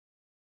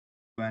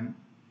And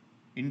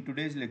in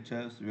today's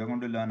lectures we are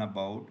going to learn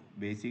about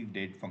basic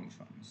date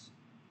functions.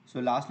 So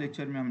last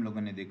lecture में हम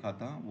लोगों ने देखा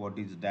था what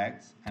is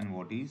DAX and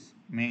what is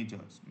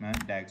measures. मैं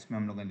DAX में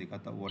हम लोगों ने देखा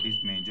था what is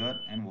measure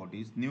and what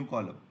is new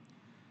column.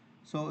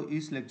 So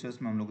इस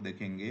lectures में हम लोग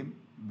देखेंगे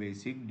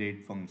basic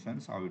date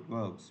functions, how it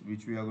works,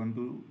 which we are going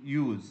to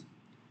use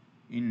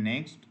in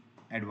next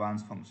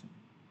advanced function.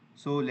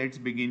 So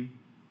let's begin.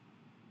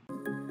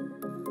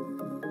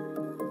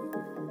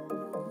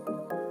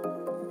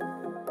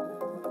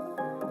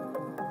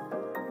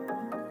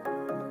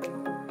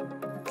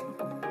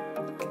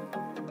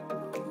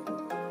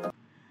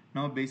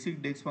 Now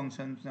basic desks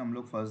function से हम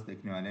लोग first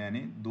देखने वाले हैं, यानी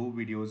दो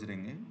वीडियोस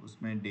रहेंगे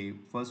उसमें। डे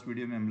फर्स्ट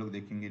वीडियो में हम लोग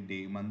देखेंगे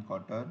day month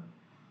quarter,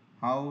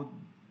 how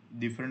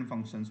different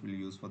functions will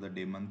use for the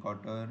day month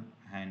quarter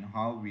and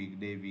how week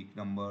day week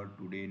number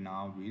today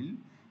now will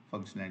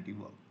functionality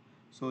work.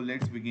 So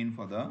let's begin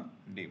for the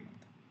day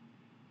month.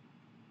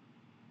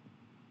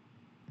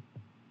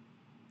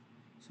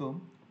 सो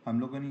हम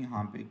लोगों ने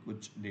यहाँ पे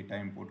कुछ data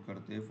import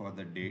करते हैं for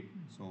the date.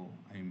 So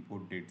I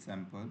import date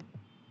sample,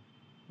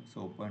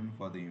 so open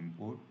for the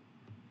import.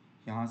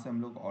 यहाँ से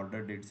हम लोग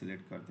ऑर्डर डेट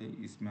सिलेक्ट करते हैं,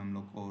 इसमें हम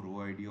लोग को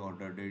रो ID,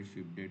 order date,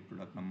 ship date,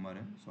 product number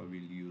है। सो I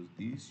will use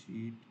this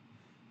sheet,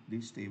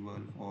 this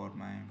table for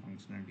my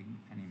functionality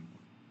and import.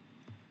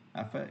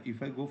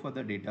 If I go for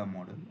the data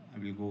model,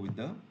 I will go with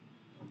the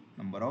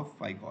number of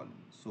 5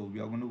 columns. So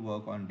we are going to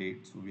work on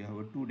dates. So we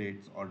have two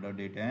dates, order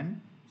date and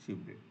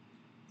ship date.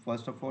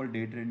 First of all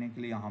that रहने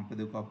के लिए यहाँ पे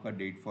देखो आपका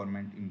date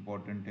format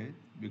important है,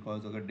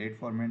 because अगर date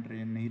format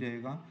नहीं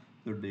रहेगा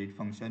तो date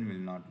function will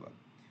not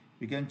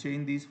work. We can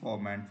change this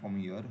format from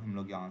year, हम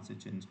लोग यहाँ से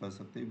चेंज कर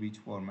सकते हैं विच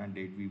format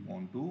date we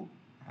want to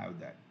have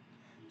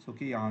that. सो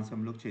कि यहाँ से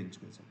हम लोग चेंज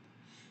कर सकते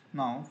हैं।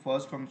 Now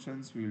first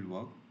functions will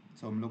work.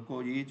 सो हम लोग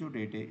को ये जो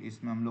डेट है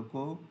इसमें हम लोग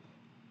को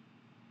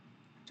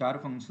 4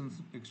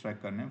 फंक्शंस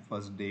एक्सट्रैक्ट करने हैं,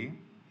 first day,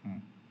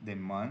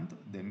 then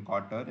month, then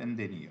quarter and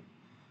then year.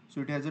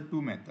 So it has a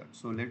 2 method.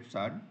 So let's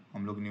start.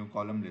 हम लोग न्यू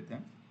कॉलम लेते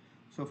हैं।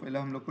 सो पहले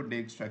हम लोग को डे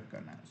एक्सट्रैक्ट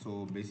करना है।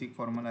 सो बेसिक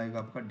फॉर्मूला आएगा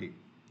आपका day.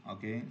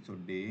 Okay, so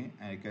day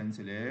I can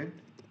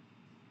select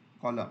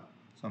column.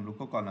 सो हम लोग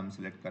को कॉलम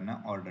सिलेक्ट करना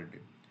है, ऑर्डर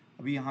डेट।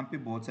 अभी यहाँ पे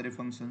बहुत सारे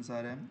फंक्शंस आ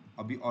रहे हैं।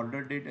 अभी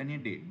ऑर्डर डेट यानी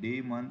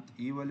डे मंथ,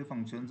 ये वाले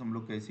फंक्शंस हम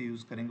लोग कैसे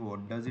यूज़ करेंगे,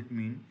 व्हाट डज इट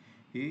मीन,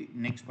 ये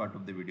next part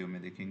of the video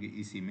में देखेंगे।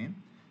 इसी में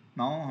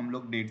नाउ हम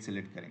लोग डेट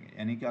सिलेक्ट करेंगे,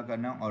 यानी क्या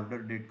करना है,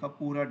 ऑर्डर डेट का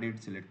पूरा डेट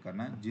सिलेक्ट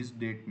करना है, जिस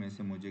डेट में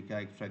से मुझे क्या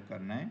एक्सट्रैक्ट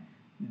करना है,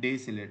 डे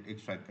सिलेक्ट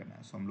एक्सट्रैक्ट करना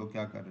है। सो हम लोग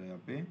क्या कर रहे हैं,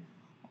 यहाँ पे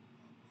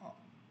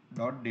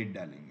डॉट डेट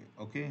डालेंगे।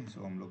 ओके,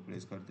 सो हम लोग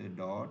प्रेस करते हैं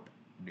डॉट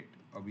डेट।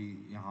 अभी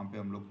यहाँ पे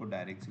हम लोग को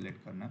डायरेक्ट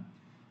सिलेक्ट करना है।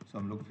 सो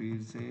हम लोग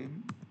फिर से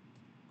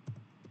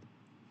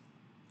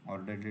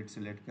ऑर्डर डेट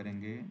सिलेक्ट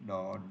करेंगे,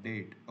 dot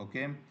date.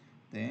 Okay,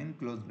 then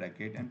close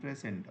bracket and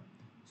press enter.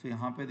 सो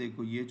यहाँ पे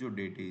देखो ये जो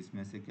डेट है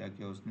इसमें से क्या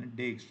किया उसने,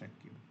 डे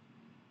एक्सट्रैक्ट किया।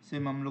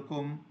 सेम हम लोग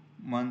को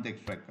मंथ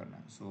एक्सट्रैक्ट करना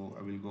है। सो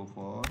I will go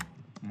for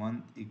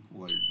month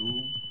equal to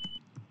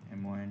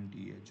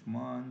month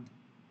month.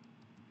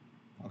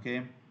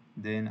 Okay,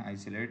 then I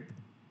select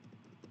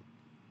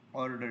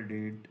order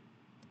date,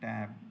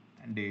 tab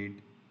and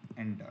date,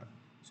 enter.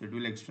 So it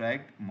will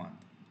extract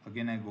month.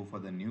 Again I go for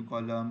the new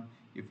column.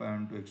 If I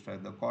want to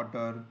extract the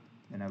quarter,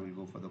 then I will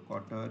go for the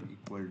quarter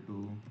equal to,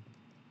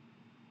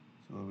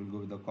 so I will go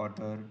with the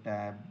quarter,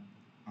 tab,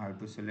 I have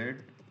to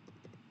select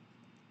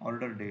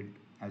order date,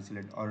 I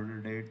select order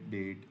date,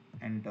 date,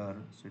 enter.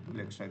 So it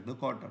will extract the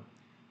quarter.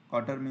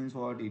 Quarter means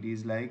what, it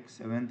is like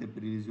 7th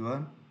April is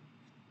your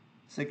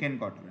second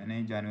quarter,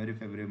 and January,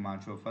 February,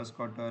 March your first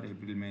quarter,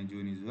 April, May,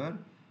 June is your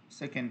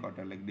second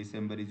quarter, like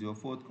December is your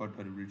fourth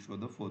quarter, it will show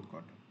the fourth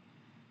quarter.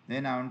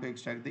 Then I want to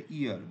extract the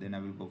year, then I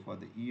will go for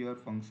the year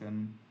function.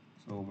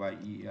 So by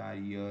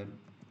year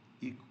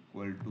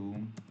equal to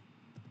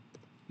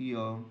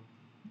year,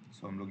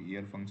 so हम लोग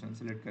year function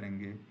select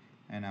करेंगे,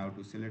 and I have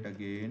to select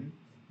again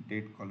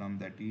date column,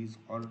 that is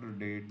order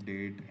date,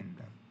 date,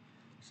 enter.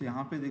 So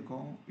यहाँ पे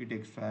देखो it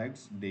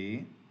extracts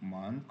day,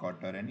 month,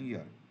 quarter and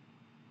year.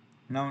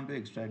 Now I want to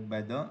extract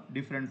by the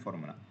different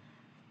formula.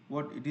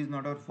 What it is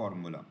not our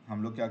formula.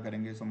 हम लोग क्या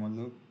करेंगे, समझ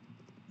लो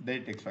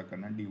date extract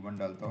करना, D1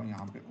 डालता हूँ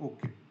यहाँ पे।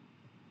 Okay,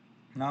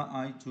 now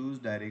I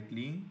choose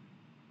directly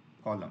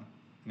column.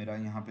 मेरा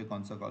यहाँ पे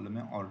कौन सा कॉलम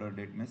है, ऑर्डर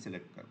डेट में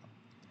सिलेक्ट करता हूँ।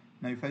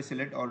 Now if I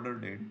select order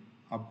date,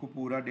 आपको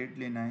पूरा डेट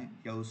लेना है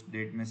या उस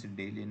डेट में से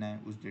डे लेना है,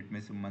 उस डेट में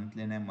से मंथ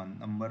लेना है,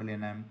 मंथ नंबर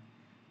लेना है,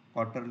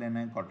 क्वार्टर लेना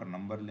है, क्वार्टर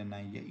नंबर लेना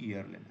है, या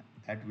ईयर लेना है,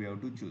 that we have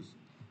to choose.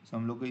 सो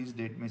हम लोग को इस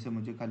डेट में से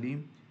मुझे खाली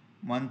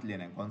मंथ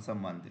लेना है, कौन सा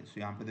मंथ है। सो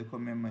यहाँ पे देखो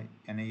मैं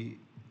यानी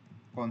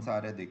कौन सा आ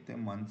रहा है देखते हैं,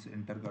 मंथ्स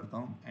एंटर करता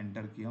हूँ,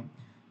 एंटर किया।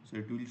 So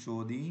it will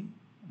show the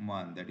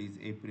month, that is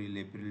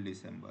अप्रैल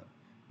दिसंबर।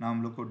 ना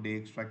हम लोग को डे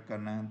एक्सट्रैक्ट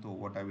करना है, तो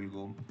what I will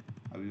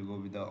go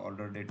with the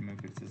order date में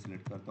फिर से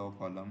सिलेक्ट करता हूँ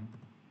कॉलम।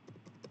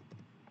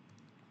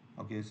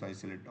 ओके, सो आई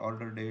सिलेक्ट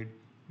ऑर्डर डेट,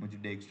 मुझे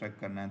डे एक्सट्रैक्ट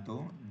करना है तो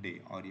डे,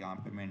 और यहाँ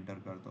पे मैं एंटर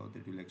करता हूँ,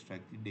 that will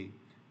extract the day,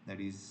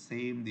 that is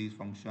same this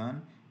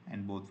function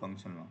and both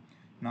function.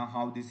 Now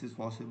how this is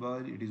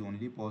possible, it is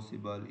only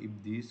possible if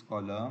this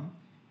column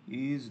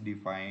is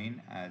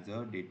defined as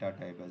a data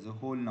type as a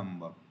whole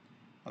number.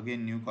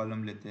 Again new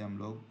column लेते हैं हम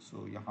लोग.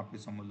 सो यहाँ पे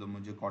समझ लो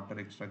मुझे quarter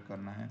extract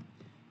करना है.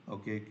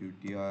 ओके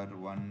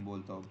QTR1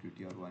 बोलता हूँ,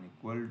 QTR1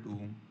 इक्वल टू.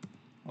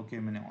 ओके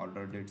मैंने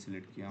ऑर्डर डेट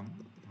सिलेक्ट किया.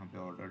 यहाँ पे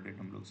ऑर्डर डेट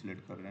हम लोग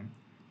सिलेक्ट कर रहे हैं.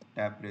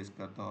 टैब प्रेस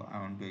करता हूँ. I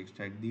want to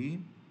extract the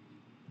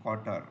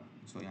quarter.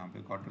 सो यहाँ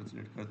पे क्वार्टर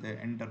सिलेक्ट करते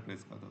हैं, एंटर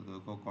प्रेस करता हूँ.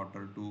 देखो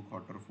Q2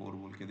 Q4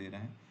 बोल के दे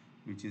रहे हैं,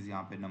 विच इज़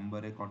यहाँ पे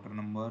नंबर है क्वार्टर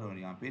नंबर, और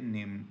यहाँ पे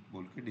नेम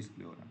बोल के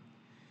डिस्प्ले हो रहा है.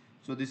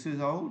 So this is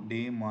how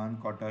day,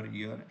 month, quarter,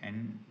 year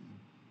and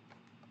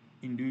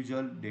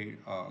individual day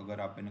अगर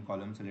आपने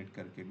कॉलम सेलेक्ट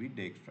करके भी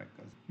डे एक्सट्रैक्ट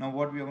कर. Now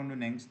what we are going to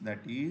next,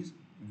 that is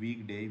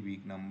weak day,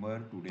 week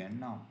number, today and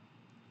now.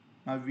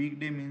 Now week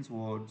day means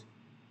what,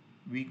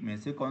 week में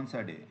से कौन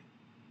सा day है,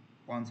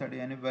 कौन सा डे,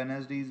 यानी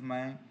वेडनेसडे इज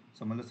माई,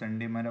 समझ लो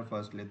संडे मेरा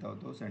फर्स्ट लेता हो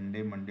तो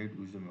संडे मंडे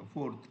ट्यूसडे में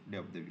fourth day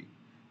of the week.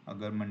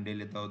 अगर मंडे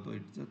लेता हो तो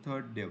it's the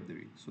third day of the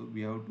week. So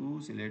we have to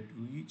select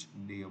which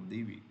day of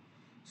the week.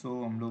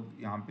 सो हम लोग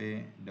यहाँ पे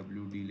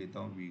WD लेता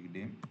हूँ, वीक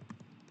डे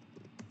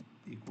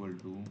इक्वल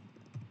टू,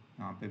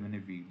 यहाँ पे मैंने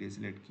वीक डे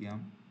सिलेक्ट किया.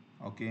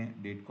 ओके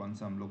डेट कौन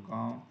सा हम लोग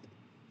का,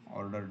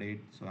 ऑर्डर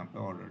डेट. सो यहाँ पे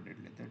ऑर्डर डेट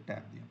लेते हैं,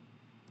 टैब दिया,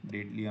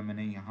 डेट लिया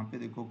मैंने. यहाँ पे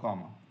देखो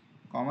कॉमा,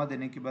 कॉमा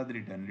देने के बाद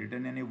रिटर्न,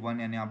 रिटर्न यानी 1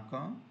 यानी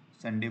आपका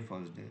संडे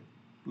फर्स्ट डे,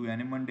 2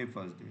 यानी मंडे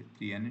फर्स्ट डे,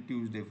 3 यानी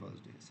ट्यूसडे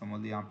फर्स्ट डे. समझ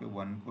लो यहाँ पे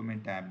 1 को मैं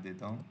टैब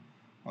देता हूँ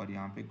और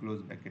यहाँ पे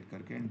क्लोज ब्रैकेट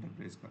करके एंटर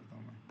प्रेस करता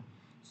हूँ मैं.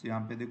 सो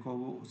यहाँ पे देखो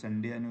वो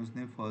संडे यानी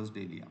उसने फर्स्ट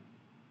डे लिया,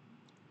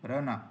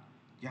 रहा ना.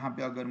 यहाँ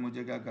पे अगर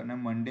मुझे क्या करना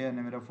है, मंडे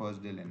यानी मेरा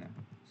फर्स्ट डे लेना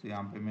है. सो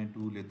यहाँ पे मैं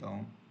 2 लेता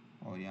हूँ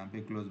और यहाँ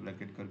पे क्लोज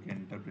ब्रैकेट करके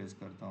एंटर प्रेस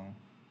करता हूँ.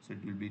 So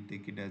it will be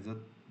take it as a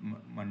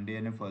Monday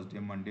यानी first day,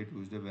 Monday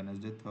Tuesday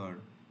Wednesday third,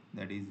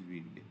 that is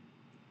weak day.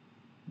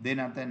 Then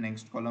आता है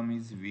next column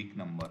is weak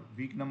number.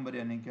 Week number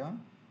यानी क्या,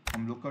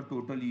 हम लोग का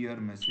टोटल ईयर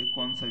में से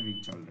कौन सा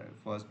वीक चल रहा है,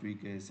 फर्स्ट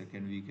वीक है,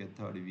 सेकेंड वीक है,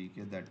 थर्ड वीक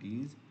है, दैट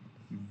इज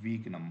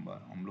वीक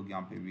नंबर. हम लोग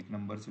यहाँ पे वीक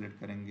नंबर सेलेक्ट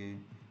करेंगे.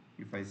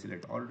 If I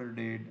select order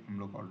date, हम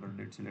लोग ऑर्डर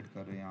डेट सेलेक्ट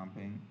कर रहे हैं, यहाँ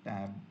पे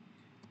टैब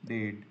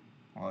डेट,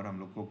 और हम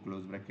लोग को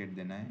क्लोज ब्रैकेट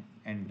देना है,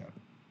 enter.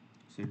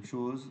 So it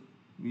shows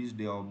which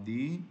day of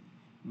the,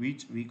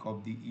 which week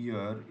of the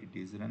year it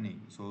is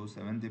running. So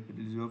 7th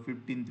April is your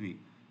 15th week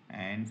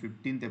and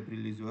 15th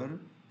April is your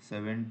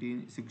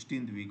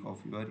 16th week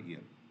of your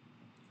year.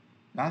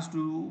 Last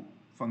two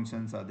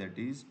functions are, that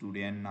is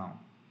today and now.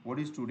 What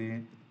is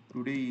today?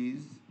 Today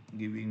is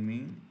giving me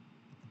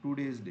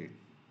today's date.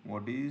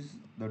 What is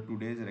the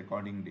today's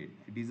recording date?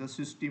 It is a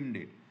system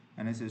date.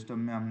 यानी system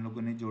में हम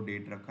लोगों ने जो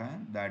date रखा है,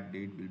 that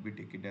date will be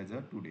take it as a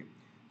today.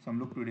 सो हम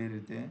लोग टुडे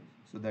रहते हैं,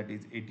 सो दैट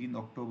इज 18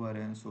 अक्टूबर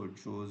है. So it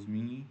shows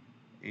me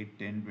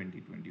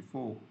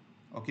 8/10/2024.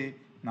 Okay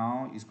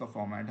now इसका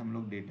फॉर्मेट हम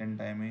लोग डेट एंड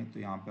टाइम है, तो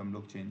यहाँ पे हम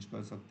लोग चेंज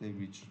कर सकते हैं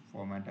विच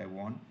format I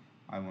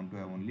want to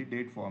have only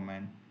date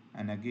format.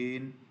 And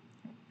again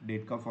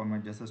date का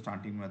फॉर्मेट जैसा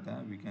स्टार्टिंग में आता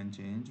है, we can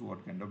change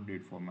what kind of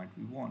date format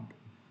we want.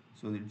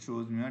 So it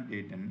shows me a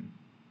date and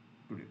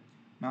today.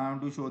 Now I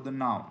want to show the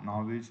now. Now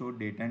will show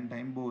date and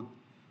time both.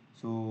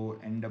 So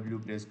NW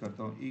press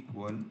करता हूँ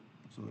equal,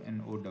 so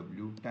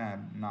NOW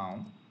tab now,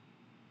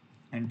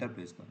 enter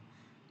press करो.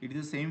 It is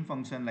the same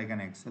function like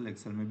an Excel.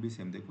 Excel में भी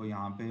same देखो,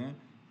 यहाँ पे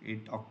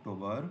 8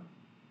 अक्टूबर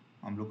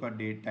हम लोग का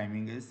डेट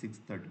टाइमिंग है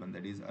 6:31,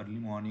 that is early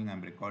morning I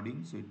am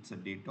recording. So it's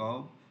a date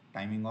of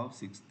timing of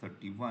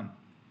 6:31.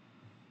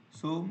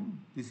 So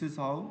this is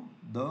how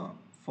the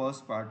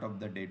first part of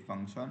the date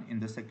function.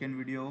 In the second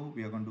video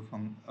we are going to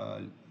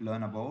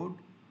learn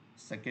about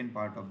second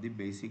part of the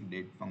basic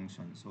date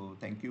function. So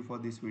thank you for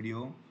this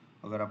video.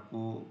 अगर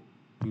आपको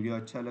video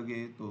अच्छा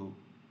लगे तो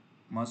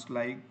must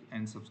like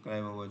and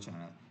subscribe our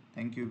channel.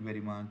 Thank you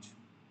very much.